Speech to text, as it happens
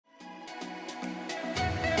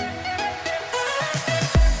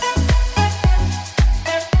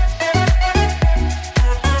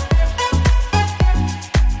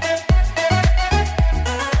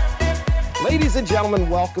gentlemen,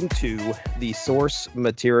 welcome to the Source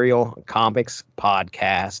Material Comics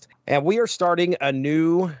Podcast. And we are starting a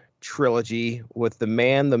new trilogy with the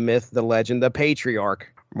man, the myth, the legend, the patriarch,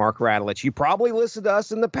 Mark Radulich. You probably listened to us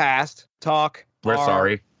in the past talk. We're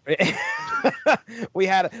sorry. we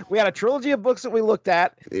had a trilogy of books that we looked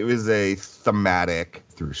at. It was a thematic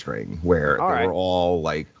through string where they were all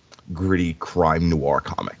like gritty crime noir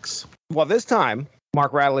comics. Well, this time,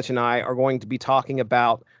 Mark Radulich and I are going to be talking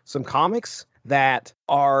about some comics that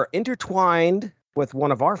are intertwined with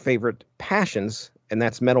one of our favorite passions, and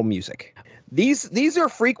that's metal music. These are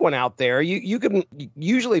frequent out there. You can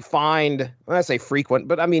usually find, when I say frequent,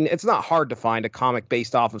 but I mean, it's not hard to find a comic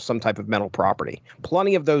based off of some type of metal property.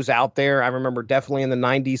 Plenty of those out there. I remember definitely in the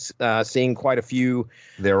 90s seeing quite a few.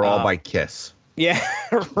 They're all by Kiss. Yeah,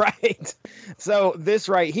 right. So this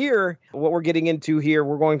right here, what we're getting into here,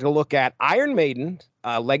 we're going to look at Iron Maiden,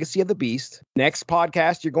 Legacy of the Beast. Next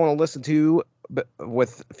podcast you're going to listen to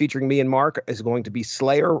featuring me and Mark is going to be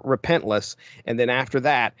Slayer Repentless. And then after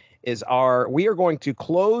that we are going to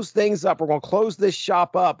close things up. We're going to close this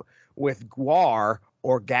shop up with Gwar,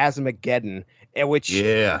 Orgasmageddon, which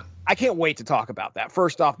I can't wait to talk about that.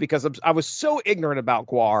 First off, because I was so ignorant about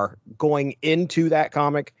Gwar going into that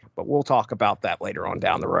comic, but we'll talk about that later on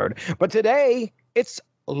down the road. But today, it's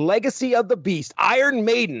Legacy of the Beast, Iron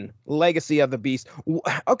Maiden, Legacy of the Beast.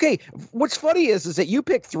 Okay, what's funny is that you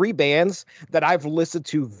picked three bands that I've listened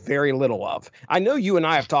to very little of. I know you and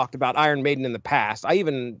I have talked about Iron Maiden in the past. I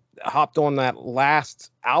even hopped on that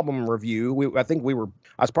last album review. I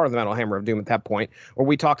was part of the Metal Hammer of Doom at that point, where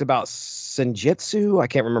we talked about Senjutsu. I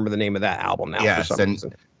can't remember the name of that album now. Yes,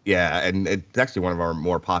 and it's actually one of our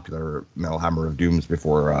more popular Metal Hammer of Dooms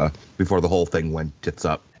before the whole thing went tits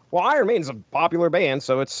up. Well, Iron Maiden's a popular band,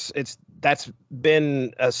 so that's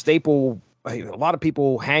been a staple. A lot of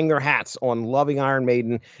people hang their hats on loving Iron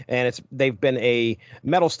Maiden, and they've been a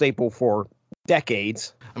metal staple for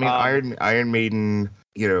decades. I mean, Iron Maiden,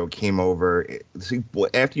 came over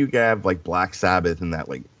after you have like Black Sabbath and that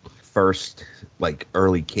like first like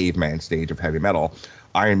early caveman stage of heavy metal.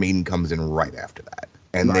 Iron Maiden comes in right after that,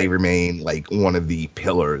 and they remain like one of the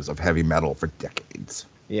pillars of heavy metal for decades.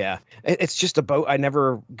 Yeah, it's just a boat I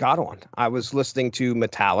never got on. I was listening to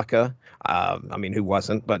Metallica. I mean, who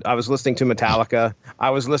wasn't? But I was listening to Metallica.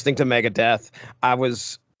 I was listening to Megadeth. I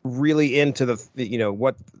was really into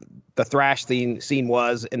what the thrash scene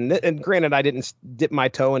was. And granted, I didn't dip my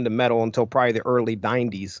toe into metal until probably the early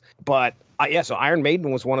 90s. But so Iron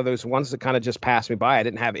Maiden was one of those ones that kind of just passed me by. I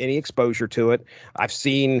didn't have any exposure to it. I've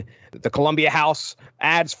seen the Columbia House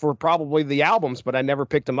ads for probably the albums, but I never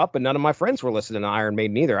picked them up, and none of my friends were listening to Iron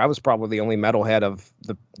Maiden either. I was probably the only metalhead of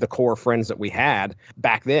the core friends that we had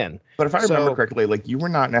back then. But if I remember correctly, like you were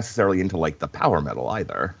not necessarily into like the power metal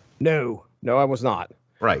either. No, I was not.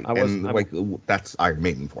 Right, that's Iron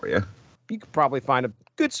Maiden for you. You could probably find a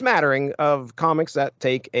good smattering of comics that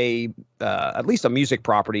take at least a music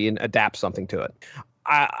property and adapt something to it.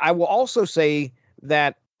 I will also say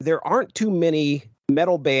that there aren't too many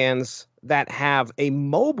metal bands that have a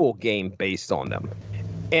mobile game based on them.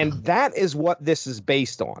 And that is what this is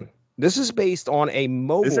based on. This is based on a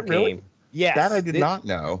mobile is it really? Game. Yes. That I did not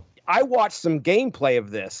know. I watched some gameplay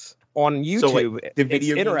of this on YouTube. So like, the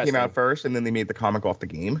video game came out first and then they made the comic off the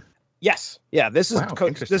game? Yes. Yeah, this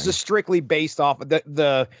is strictly based off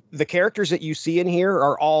the characters that you see in here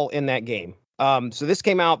are all in that game. So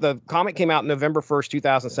the comic came out November 1st,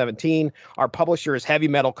 2017. Our publisher is Heavy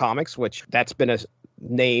Metal Comics, which that's been a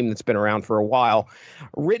name that's been around for a while.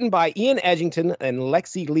 Written by Ian Edgington and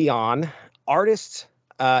Lexi Leon. Artist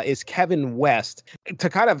is Kevin West. To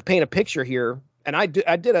kind of paint a picture here, and I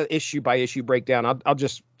did an issue by issue breakdown.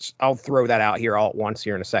 I'll throw that out here all at once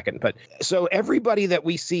here in a second. But so everybody that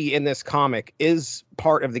we see in this comic is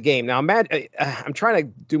part of the game. Now, I'm trying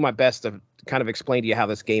to do my best to kind of explain to you how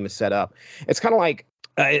this game is set up. It's kind of like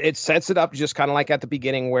it sets it up just kind of like at the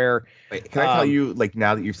beginning where. Wait, can I tell you, like,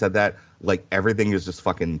 now that you've said that, like everything is just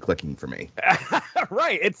fucking clicking for me.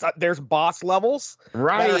 Right. It's there's boss levels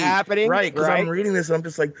that are happening. Right. Because I'm reading this and I'm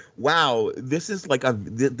just like, wow, this is like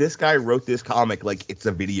this guy wrote this comic like it's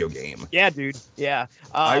a video game. Yeah, dude. Yeah.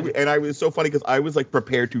 And I was so funny because I was like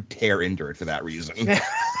prepared to tear into it for that reason. And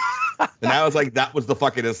I was like, that was the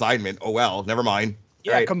fucking assignment. Oh, well, never mind.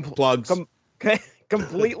 Yeah. Right, plugs.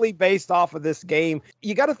 Completely based off of this game.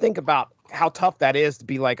 You got to think about how tough that is to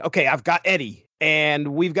be like, okay, I've got Eddie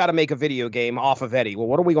and we've got to make a video game off of Eddie. Well,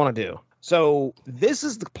 what are we going to do? So this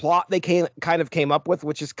is the plot they kind of came up with,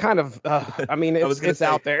 which is kind of, it's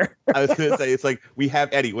out there. I was going to say, it's like, we have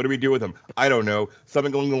Eddie. What do we do with him? I don't know.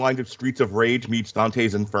 Something along the lines of Streets of Rage meets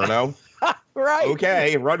Dante's Inferno. Right.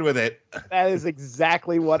 Okay, run with it. That is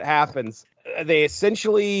exactly what happens. they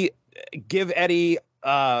essentially give Eddie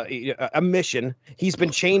a mission. He's been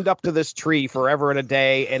chained up to this tree forever and a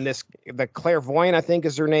day, and the clairvoyant, I think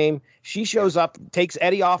is her name, she shows up, takes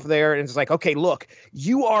Eddie off there, and is like, okay, look,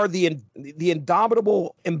 you are the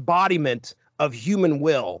indomitable embodiment of human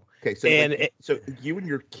will. Okay, so so you and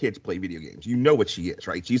your kids play video games. You know what she is,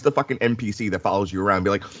 right? She's the fucking NPC that follows you around and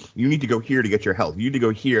be like, you need to go here to get your health. You need to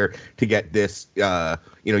go here to get this,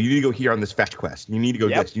 you need to go here on this fetch quest. You need to go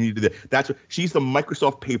this. You need to do that. That's what she's the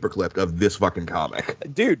Microsoft paperclip of this fucking comic.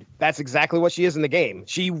 Dude, that's exactly what she is in the game.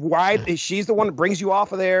 She's the one that brings you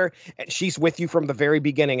off of there, and she's with you from the very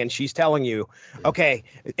beginning, and she's telling you, okay,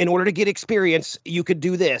 in order to get experience, you could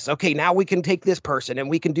do this. Okay, now we can take this person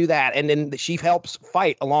and we can do that. And then she helps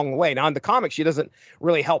fight along the way. Now in the comic, she doesn't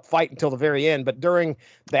really help fight until the very end, but during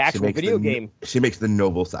the actual video game, she makes the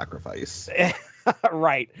noble sacrifice.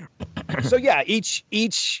 Right. So yeah,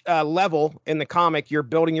 each level in the comic, you're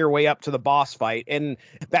building your way up to the boss fight, and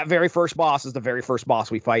that very first boss is the very first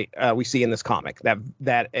boss we see in this comic.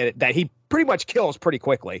 That he pretty much kills pretty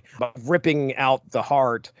quickly, ripping out the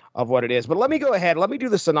heart of what it is. But let me go ahead. Let me do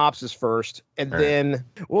the synopsis first, and then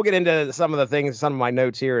we'll get into some of the things, some of my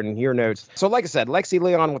notes here and your notes. So like I said, Lexi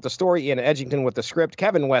Leon with the story, Ian Edgington with the script,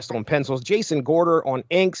 Kevin West on pencils, Jason Gorder on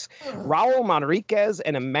inks, Raul Manriquez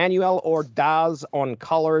and Emmanuel Ordaz on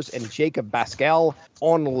colors, and Jacob Bascal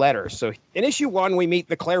on letters. So in issue 1, we meet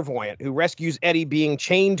the clairvoyant who rescues Eddie being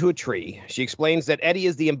chained to a tree. She explains that Eddie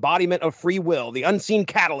is the embodiment of free will, the unseen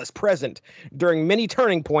catalyst present during many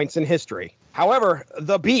turning points in history. However,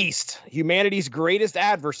 the Beast, humanity's greatest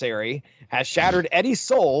adversary, has shattered Eddie's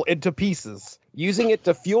soul into pieces, using it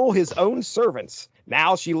to fuel his own servants.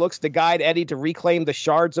 Now she looks to guide Eddie to reclaim the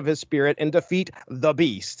shards of his spirit and defeat the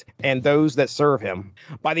Beast and those that serve him.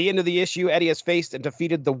 By the end of the issue, Eddie has faced and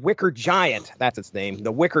defeated the Wicker Giant. That's its name,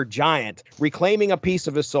 the Wicker Giant, reclaiming a piece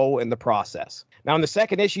of his soul in the process. Now in the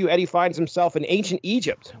second issue, Eddie finds himself in ancient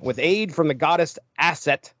Egypt with aid from the goddess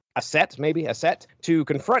Aset, to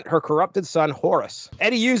confront her corrupted son, Horus.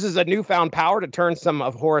 Eddie uses a newfound power to turn some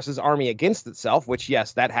of Horus's army against itself, which,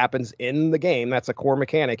 yes, that happens in the game. That's a core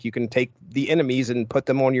mechanic. You can take the enemies and put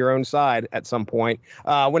them on your own side at some point.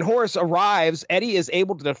 When Horus arrives, Eddie is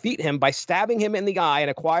able to defeat him by stabbing him in the eye and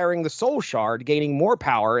acquiring the soul shard, gaining more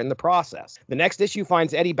power in the process. The next issue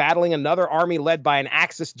finds Eddie battling another army led by an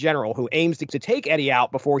Axis general who aims to take Eddie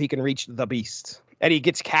out before he can reach the Beast. Eddie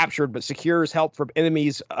gets captured but secures help from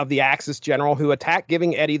enemies of the Axis general who attack,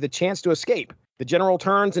 giving Eddie the chance to escape. The general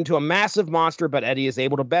turns into a massive monster, but Eddie is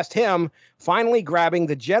able to best him, finally grabbing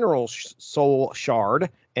the general's soul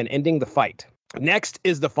shard and ending the fight. Next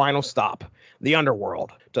is the final stop, the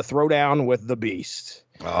underworld, to throw down with the Beast.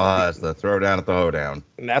 Oh, that's the throwdown at the hoedown.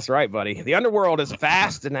 That's right, buddy. The underworld is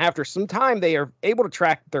vast, and after some time, they are able to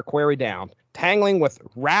track their quarry down. Tangling with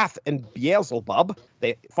Wrath and Beelzebub,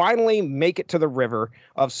 they finally make it to the river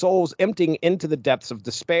of souls, emptying into the depths of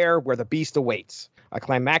despair where the Beast awaits. A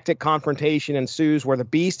climactic confrontation ensues where the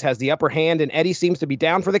Beast has the upper hand, and Eddie seems to be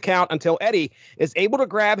down for the count until Eddie is able to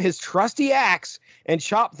grab his trusty axe and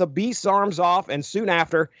chop the Beast's arms off, and soon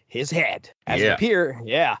after, his head.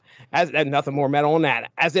 As nothing more metal than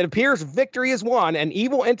that. As it appears, victory is won. An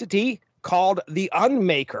evil entity called the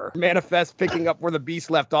Unmaker manifests, picking up where the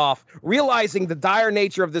Beast left off. Realizing the dire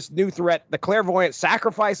nature of this new threat, the clairvoyant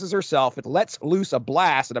sacrifices herself. It lets loose a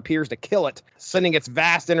blast that appears to kill it, sending its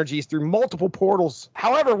vast energies through multiple portals.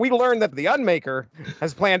 However, we learn that the Unmaker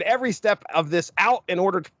has planned every step of this out in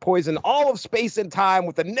order to poison all of space and time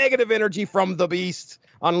with the negative energy from the Beast,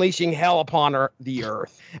 unleashing hell upon the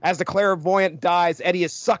earth. As the clairvoyant dies, Eddie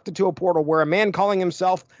is sucked into a portal where a man calling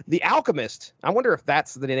himself the Alchemist. I wonder if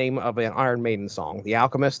that's the name of an Iron Maiden song, the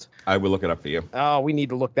Alchemist. I will look it up for you. Oh, we need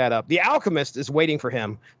to look that up. The Alchemist is waiting for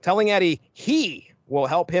him, telling Eddie he will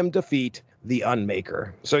help him defeat the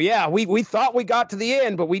Unmaker. So yeah, we thought we got to the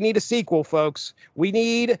end, but we need a sequel, folks. We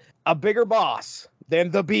need a bigger boss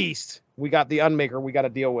than the Beast. We got the Unmaker we got to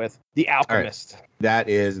deal with. The Alchemist. Right. That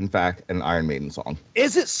is, in fact, an Iron Maiden song.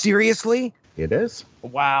 Is it seriously? It is.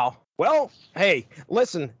 Wow. Well, hey,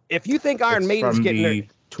 listen, if you think Iron Maiden's getting the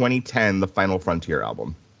 2010 The Final Frontier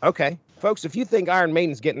album. Okay. Folks, if you think Iron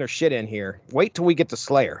Maiden's getting their shit in here, wait till we get to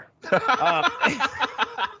Slayer.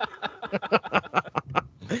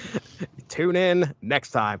 Tune in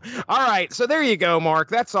next time. All right, so there you go, Mark.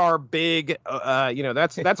 That's our big,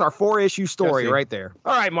 that's our 4-issue story right there.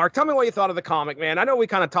 All right, Mark, tell me what you thought of the comic, man. I know we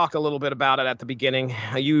kind of talked a little bit about it at the beginning.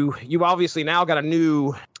 You obviously now got a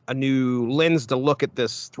new lens to look at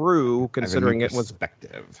this through, considering it was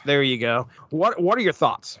perspective. There you go. What are your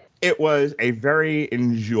thoughts? It was a very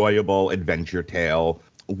enjoyable adventure tale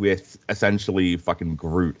with essentially fucking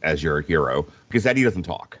Groot as your hero, because Eddie doesn't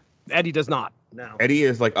talk. Eddie does not. No. Eddie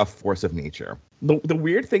is like a force of nature. The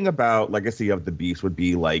weird thing about Legacy of the Beast would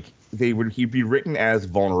be like he'd be written as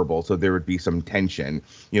vulnerable, so there would be some tension.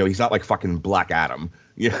 He's not like fucking Black Adam.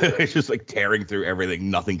 It's just like tearing through everything.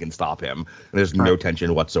 Nothing can stop him. And there's no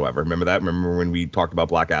tension whatsoever. Remember that? Remember when we talked about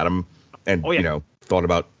Black Adam and thought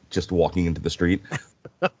about just walking into the street?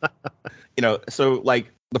 So like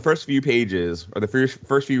the first few pages or the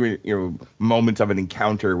first few moments of an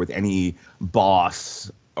encounter with any boss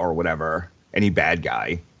or whatever, any bad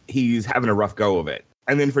guy, he's having a rough go of it.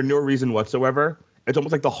 And then for no reason whatsoever, it's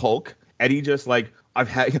almost like the Hulk. Eddie just like, I've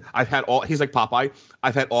had all, he's like Popeye,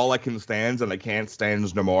 I've had all I can stand and I can't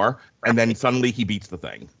stand no more. And then suddenly he beats the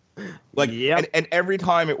thing. Like, and every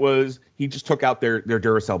time it was, he just took out their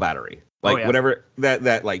Duracell battery. Like whatever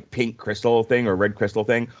that like pink crystal thing or red crystal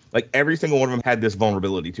thing, like every single one of them had this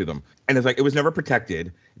vulnerability to them. And it's like, it was never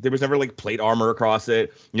protected. There was never like plate armor across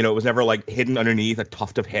it. It was never like hidden underneath a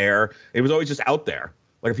tuft of hair. It was always just out there.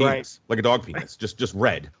 Like a penis, like a dog penis, just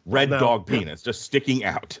red dog penis, just sticking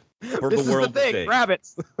out for this the world is the thing, to see.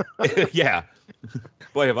 Rabbits. Yeah.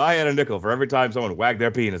 Boy, if I had a nickel for every time someone wagged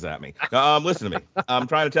their penis at me. Listen to me. I'm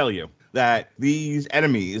trying to tell you that these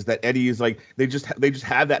enemies that Eddie is like, they just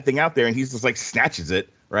have that thing out there, and he's just like snatches it,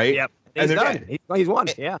 right? Yep. And he's done. He's won.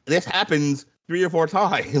 Yeah. This happens 3 or 4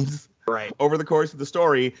 times. Right. Over the course of the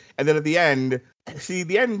story, and then at the end,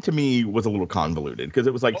 the end to me was a little convoluted because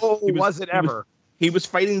it was like, was it ever? He was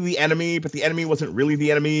fighting the enemy, but the enemy wasn't really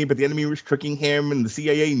the enemy, but the enemy was tricking him, and the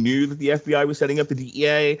CIA knew that the FBI was setting up the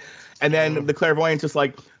DEA. And then the clairvoyant's just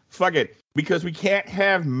like, fuck it, because we can't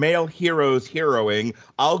have male heroes heroing,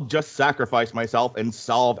 I'll just sacrifice myself and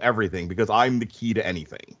solve everything because I'm the key to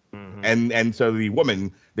anything. Mm-hmm. And so the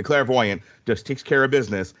woman, the clairvoyant, just takes care of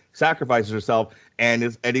business, sacrifices herself,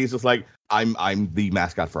 and Eddie's just like, I'm the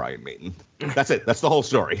mascot for Iron Maiden. That's it. That's the whole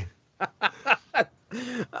story.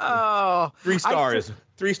 Oh, 3 stars.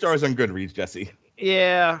 3 stars on Goodreads, Jesse.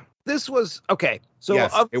 Yeah, this was okay. So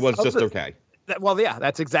yes, it was just okay.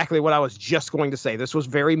 That's exactly what I was just going to say. This was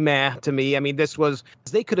very meh to me. I mean,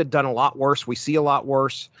 they could have done a lot worse. We see a lot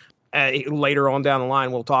worse later on down the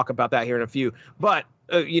line. We'll talk about that here in a few. But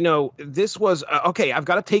this was okay. I've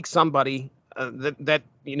got to take somebody that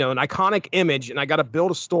an iconic image, and I got to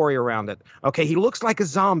build a story around it. Okay, he looks like a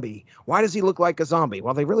zombie. Why does he look like a zombie?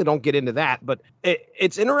 Well, they really don't get into that, but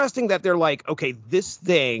it's interesting that they're like, okay, this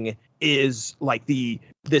thing is like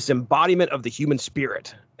this embodiment of the human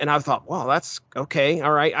spirit. And I thought, well, that's okay.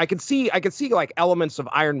 All right. I could see like elements of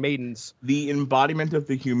Iron Maiden's. The embodiment of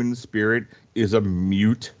the human spirit is a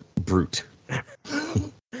mute brute.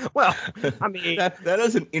 Well, I mean, that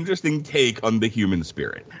is an interesting take on the human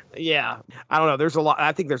spirit. Yeah, I don't know.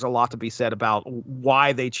 I think there's a lot to be said about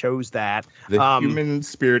why they chose that. The human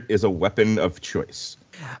spirit is a weapon of choice.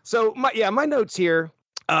 So my notes here.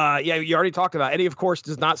 You already talked about Eddie. Of course,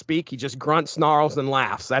 does not speak. He just grunts, snarls, and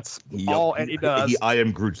laughs. That's all Eddie does. I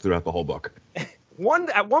am Groots throughout the whole book.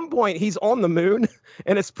 At one point, he's on the moon,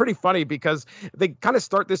 and it's pretty funny because they kind of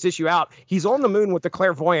start this issue out. He's on the moon with the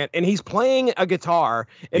clairvoyant, and he's playing a guitar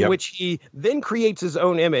in which he then creates his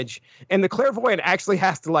own image. And the clairvoyant actually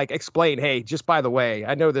has to like explain, hey, just by the way,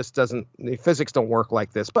 I know the physics don't work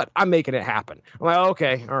like this, but I'm making it happen. I'm like,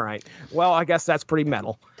 okay, all right. Well, I guess that's pretty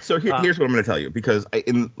metal. So here's what I'm going to tell you, because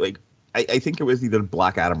I think it was either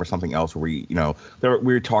Black Adam or something else where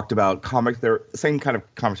we talked about comics. They're the same kind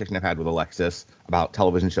of conversation I've had with Alexis about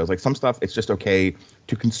television shows. Like some stuff, it's just okay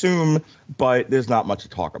to consume, but there's not much to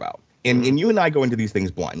talk about. And you and I go into these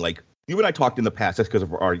things blind. Like you and I talked in the past, just because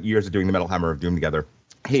of our years of doing the Metal Hammer of Doom together.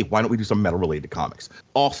 Hey, why don't we do some metal-related comics?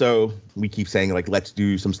 Also, we keep saying, like, let's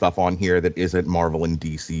do some stuff on here that isn't Marvel and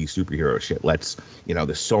DC superhero shit. Let's,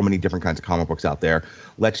 there's so many different kinds of comic books out there.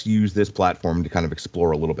 Let's use this platform to kind of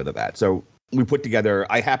explore a little bit of that. So we put together,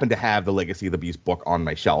 I happen to have the Legacy of the Beast book on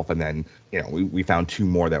my shelf, and then, we found 2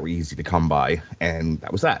 more that were easy to come by, and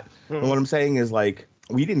that was that. And what I'm saying is, like,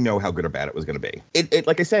 we didn't know how good or bad it was going to be. It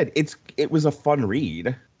like I said, it was a fun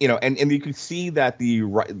read, and you could see that the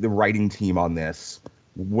writing team on this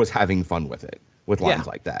was having fun with it, with lines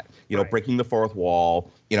like that, breaking the fourth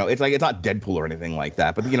wall. It's like, it's not Deadpool or anything like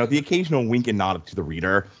that, but the occasional wink and nod to the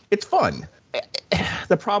reader, it's fun.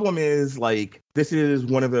 The problem is, like, this is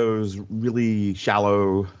one of those really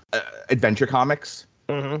shallow adventure comics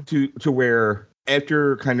to where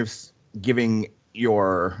after kind of giving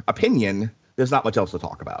your opinion, there's not much else to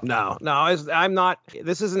talk about. No, I'm not.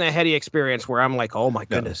 This isn't a heady experience where I'm like, oh my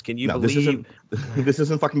goodness, can you believe? This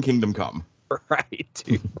isn't fucking Kingdom Come. Right,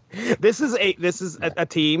 dude. This is a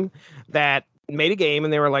team that made a game,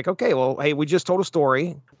 and they were like, okay, well, hey, we just told a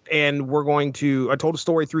story. and I told a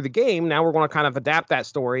story through the game. Now we're going to kind of adapt that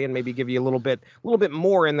story and maybe give you a little bit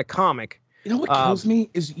more in the comic. You know what kills me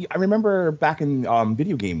is I remember back in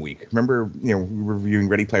video game week. Remember, we were reviewing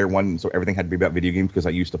Ready Player One, so everything had to be about video games because I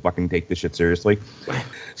used to fucking take this shit seriously.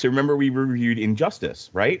 So remember we reviewed Injustice,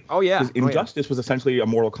 right? Oh yeah. Because Injustice was essentially a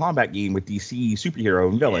Mortal Kombat game with DC superhero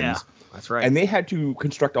and villains. Yeah, that's right. And they had to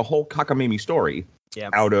construct a whole cockamamie story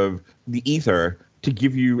out of the ether to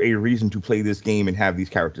give you a reason to play this game and have these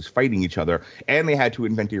characters fighting each other. And they had to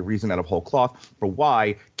invent a reason out of whole cloth for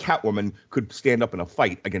why Catwoman could stand up in a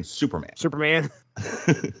fight against Superman.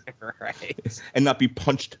 Right. And not be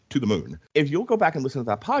punched to the moon. If you'll go back and listen to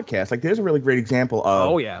that podcast, like there's a really great example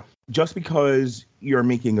of just because you're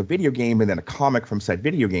making a video game and then a comic from said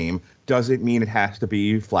video game doesn't mean it has to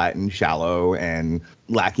be flat and shallow and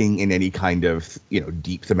lacking in any kind of,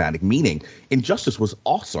 deep thematic meaning. Injustice was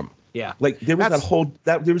awesome. Yeah. Like there was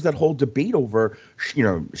that whole debate over,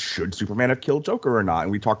 should Superman have killed Joker or not?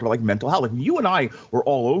 And we talked about like mental health. Like you and I were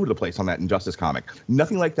all over the place on that Injustice comic.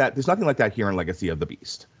 Nothing like that. There's nothing like that here in Legacy of the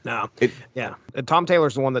Beast. No. Tom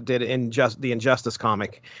Taylor's the one that did the Injustice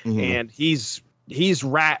comic, and he's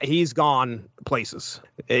gone places.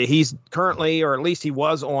 He's currently, or at least he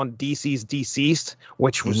was on DC's Deceased,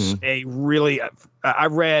 which was a really, I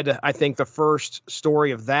read, I think, the first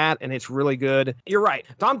story of that, and it's really good. You're right.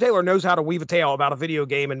 Tom Taylor knows how to weave a tale about a video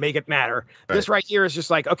game and make it matter. Right. This right here is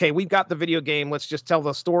just like, okay, we've got the video game. Let's just tell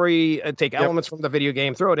the story, take elements from the video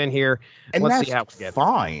game, throw it in here, and let's see how we get.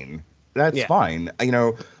 Fine. That's fine,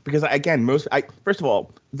 because again, first of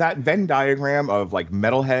all, that Venn diagram of like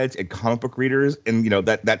metalheads and comic book readers, and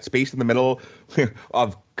that space in the middle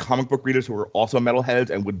of comic book readers who are also metalheads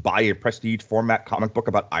and would buy a prestige format comic book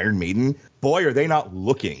about Iron Maiden. Boy, are they not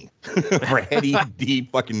looking for heady,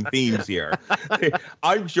 deep fucking themes here.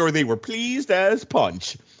 I'm sure they were pleased as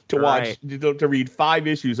punch to watch, to read 5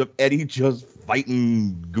 issues of Eddie just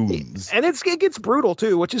fighting goons. And it gets brutal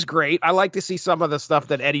too, which is great. I like to see some of the stuff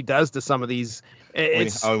that Eddie does to some of these.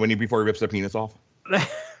 Before he rips their penis off.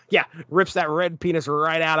 Yeah, rips that red penis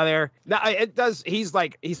right out of there. Now, it does. He's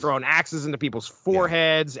throwing axes into people's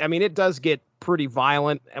foreheads. I mean, it does get pretty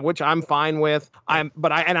violent, which I'm fine with.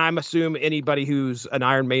 I'm assume anybody who's an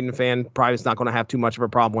Iron Maiden fan probably is not going to have too much of a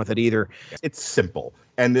problem with it either. It's simple,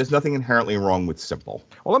 and there's nothing inherently wrong with simple.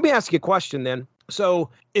 Well, let me ask you a question then. So,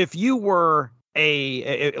 if you were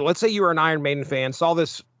let's say you were an Iron Maiden fan, saw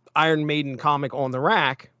this Iron Maiden comic on the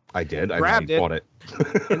rack. I did. Grabbed I bought it.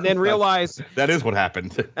 And then realized... that is what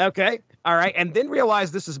happened. Okay. All right. And then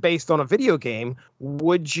realized this is based on a video game.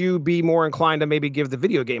 Would you be more inclined to maybe give the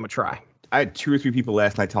video game a try? I had 2 or 3 people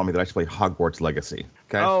last night telling me that I should play Hogwarts Legacy.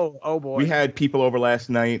 Okay. Oh boy. We had people over last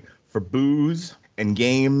night for booze and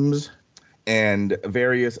games and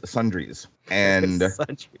various sundries. And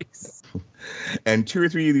and 2 or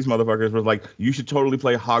 3 of these motherfuckers were like, you should totally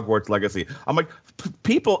play Hogwarts Legacy. I'm like,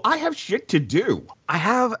 people, I have shit to do. I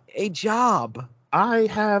have a job. I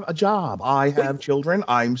have children.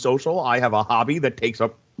 I'm social. I have a hobby that takes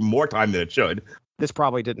up more time than it should. This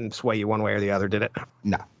probably didn't sway you one way or the other, did it?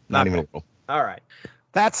 No, not even a little. All right.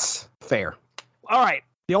 That's fair. All right.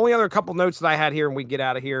 The only other couple notes that I had here, and we get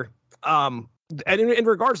out of here. And in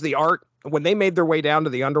regards to the art, when they made their way down to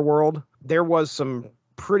the underworld, there was some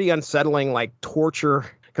pretty unsettling, like, torture,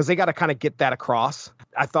 because they got to kind of get that across.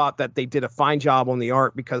 I thought that they did a fine job on the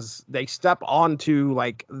art because they step onto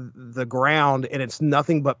like the ground and it's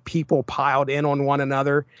nothing but people piled in on one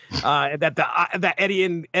another. That Eddie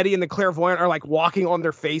and the clairvoyant are like walking on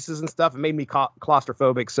their faces and stuff. It made me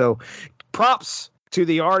claustrophobic. So props to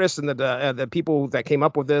the artists and the people that came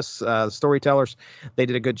up with this, storytellers. They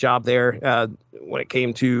did a good job there when it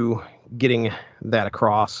came to getting that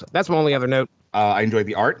across. That's my only other note. I enjoyed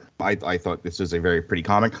the art. I thought this was a very pretty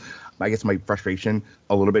comic. I guess my frustration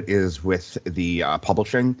a little bit is with the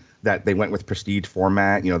publishing, that they went with prestige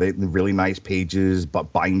format. They really nice pages,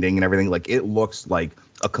 but binding and everything. Like, it looks like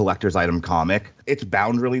a collector's item comic. It's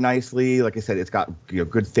bound really nicely. Like I said, it's got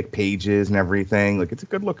good thick pages and everything. Like, it's a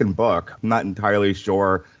good looking book. I'm not entirely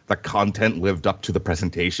sure the content lived up to the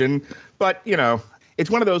presentation, but it's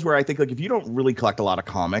one of those where I think, like, if you don't really collect a lot of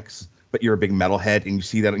comics, but you're a big metalhead and you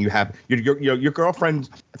see that and you have your girlfriend,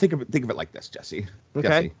 think of it like this, Jesse. Okay.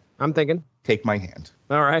 Jesse, I'm thinking. take my hand.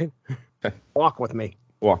 All right. Walk with me.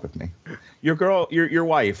 Walk with me. Your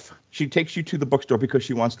wife, she takes you to the bookstore because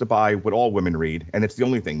she wants to buy what all women read, and it's the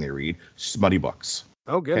only thing they read, smutty books.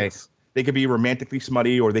 Oh, goodness. Okay? They could be romantically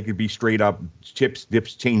smutty, or they could be straight up chips,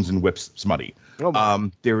 dips, chains, and whips smutty.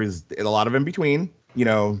 Oh, there is a lot of in between,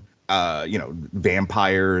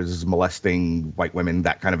 vampires molesting white women,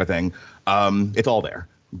 that kind of a thing. It's all there.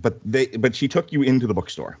 But she took you into the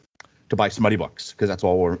bookstore to buy smutty books because that's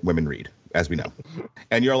all women read, as we know.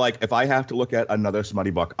 And you're like, if I have to look at another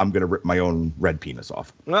smutty book, I'm going to rip my own red penis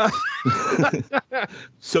off.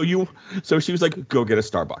 So she was like, go get a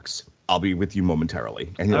Starbucks. I'll be with you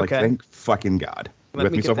momentarily. And you're like, thank fucking God.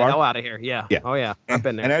 Let me get the hell out of here. Yeah. Oh, yeah. I've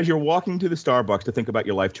been there. And as you're walking to the Starbucks to think about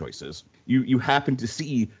your life choices, you happen to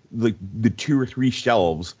see the 2 or 3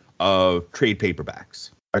 shelves of trade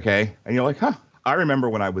paperbacks. Okay. And you're like, huh, I remember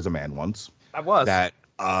when I was a man once. I was. And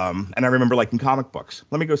I remember liking comic books.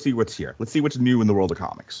 Let me go see what's here. Let's see what's new in the world of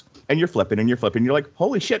comics. And you're flipping and you're flipping. You're like,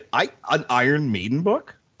 holy shit, an Iron Maiden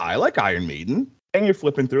book? I like Iron Maiden. And you're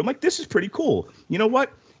flipping through. I'm like, this is pretty cool. You know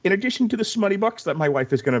what? In addition to the smutty books that my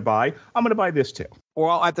wife is going to buy, I'm going to buy this too.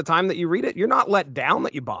 Well, at the time that you read it, you're not let down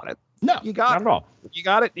that you bought it. No, not at all. You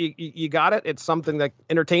got it. You got it. It's something that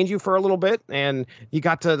entertains you for a little bit. And you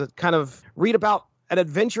got to kind of read about an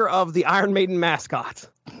adventure of the Iron Maiden mascot,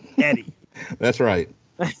 Eddie. That's right.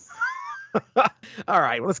 All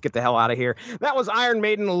right, let's get the hell out of here. That was Iron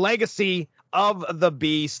Maiden, Legacy of the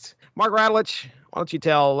Beast. Mark Radulich, why don't you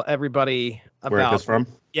tell everybody about where it's from?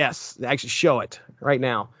 Yes, actually show it right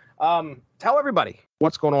now. Tell everybody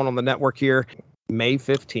what's going on the network here, May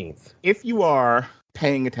 15th. If you are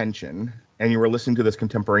paying attention and you are listening to this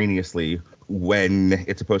contemporaneously when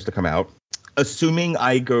it's supposed to come out, assuming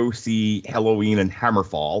I go see Halloween and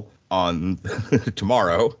Hammerfall on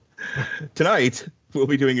tomorrow, tonight we'll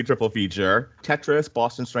be doing a triple feature: Tetris,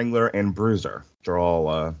 Boston Strangler, and Bruiser. Which are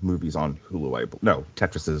all movies on Hulu. No,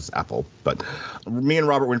 Tetris is Apple. But me and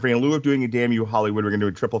Robert Winfrey, in lieu of doing a Damn You Hollywood, we're going to do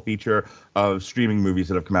a triple feature of streaming movies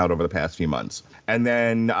that have come out over the past few months. And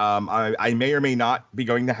then I may or may not be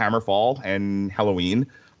going to Hammerfall and Halloween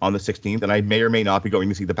on the 16th, and I may or may not be going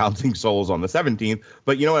to see The Bouncing Souls on the 17th.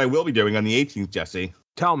 But you know what I will be doing on the 18th, Jesse?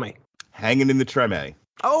 Tell me. Hanging in the Treme.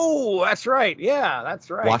 Oh, that's right. Yeah, that's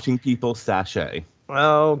right. Watching people sashay.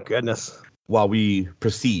 Oh, goodness. While we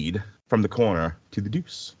proceed from the corner to the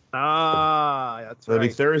deuce. Ah, that's right. It'll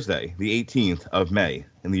be Thursday, the 18th of May,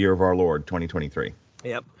 in the year of our Lord, 2023.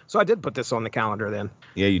 Yep. So I did put this on the calendar then.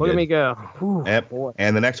 Yeah, you did. Look at me go. Whew, yep. Boy.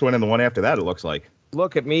 And the next one and the one after that, it looks like.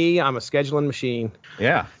 Look at me. I'm a scheduling machine.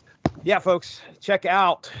 Yeah. Yeah, folks, check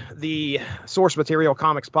out the Source Material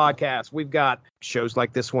Comics podcast. We've got shows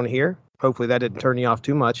like this one here. Hopefully that didn't turn you off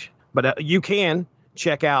too much. But you can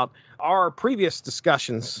check out our previous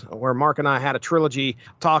discussions where Mark and I had a trilogy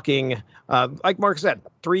talking, like Mark said,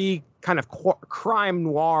 3 kind of crime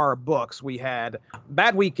noir books. We had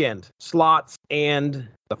Bad Weekend, Slots, and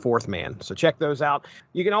The Fourth Man. So check those out.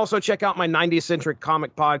 You can also check out my 90s-centric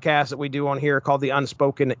comic podcast that we do on here called the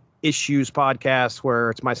Unspoken Issues Podcast, where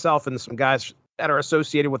it's myself and some guys that are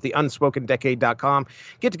associated with the UnspokenDecade.com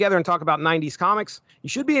get together and talk about 90s comics. You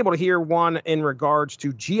should be able to hear one in regards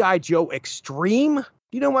to G.I. Joe Extreme.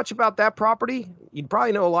 Do you know much about that property? You'd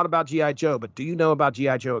probably know a lot about G.I. Joe, but do you know about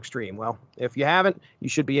G.I. Joe Extreme? Well, if you haven't, you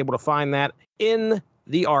should be able to find that in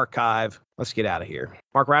the archive. Let's get out of here.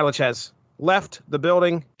 Mark Radulich has left the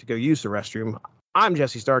building to go use the restroom. I'm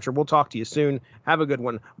Jesse Starcher. We'll talk to you soon. Have a good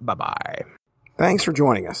one. Bye-bye. Thanks for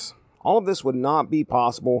joining us. All of this would not be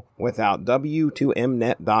possible without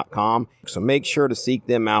W2Mnet.com, so make sure to seek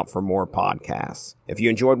them out for more podcasts. If you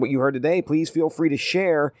enjoyed what you heard today, please feel free to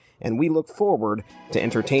share, and we look forward to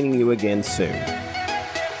entertaining you again soon.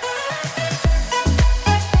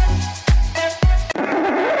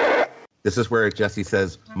 This is where Jesse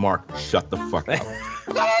says, Mark, shut the fuck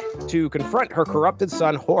up. To confront her corrupted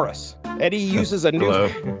son, Horace, Eddie uses a new... Hello.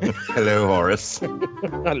 Hello, Horace.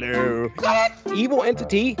 Hello. Evil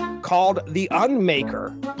entity called the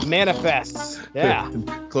Unmaker manifests. Yeah.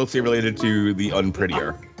 Closely related to the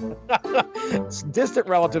Unprettier. It's distant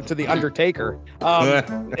relative to the Undertaker.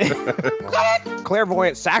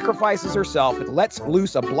 Clairvoyant sacrifices herself and lets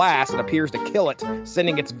loose a blast and appears to kill it,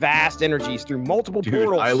 sending its vast energies through multiple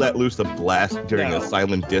portals. I let loose a blast during a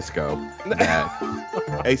silent disco.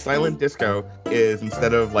 A silent disco is,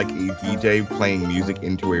 instead of like a DJ playing music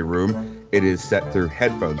into a room, it is set through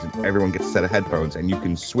headphones, and everyone gets a set of headphones, and you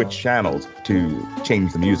can switch channels to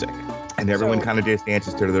change the music. And everyone kind of just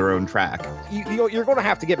dances to their own track. You're going to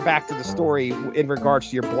have to get back to the story in regards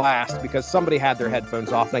to your blast, because somebody had their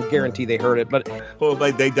headphones off, and I guarantee they heard it. But well,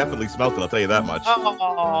 they definitely smelt it, I'll tell you that much.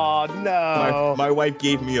 Oh, no. My wife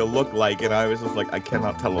gave me a look like, and I was just like, I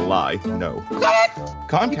cannot tell a lie. No.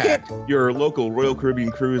 Contact your local Royal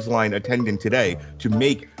Caribbean Cruise Line attendant today to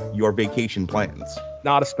make your vacation plans.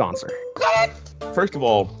 Not a sponsor. First of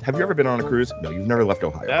all, have you ever been on a cruise? No, you've never left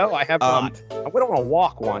Ohio. No, I have not. I went on a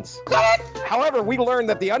walk once. However, we learned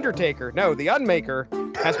that the Unmaker,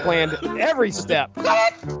 has planned every step.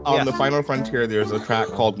 On the Final Frontier, there's a track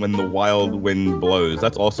called "When the Wild Wind Blows."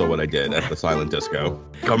 That's also what I did at the silent disco.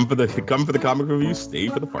 Come for the comic review, stay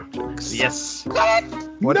for the fart jokes. Yes. What?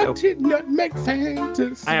 Nutmeg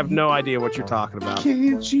fantasy. I have no idea what you're talking about.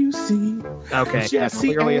 Can't you see? Okay, that's Jesse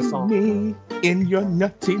clearly a and song. me in your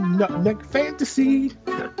nutty nutmeg fantasy.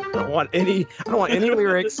 I don't want any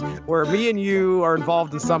lyrics where me and you are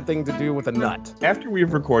involved in something to do with a nut. After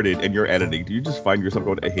we've recorded and you're editing, do you just find yourself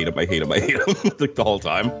going, I hate him, I hate him, I hate him, like the whole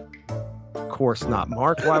time? Of course not,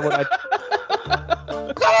 Mark. Why would I?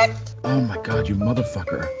 Oh my God, you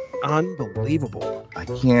motherfucker. Unbelievable. I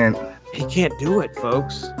can't. He can't do it,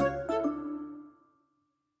 folks.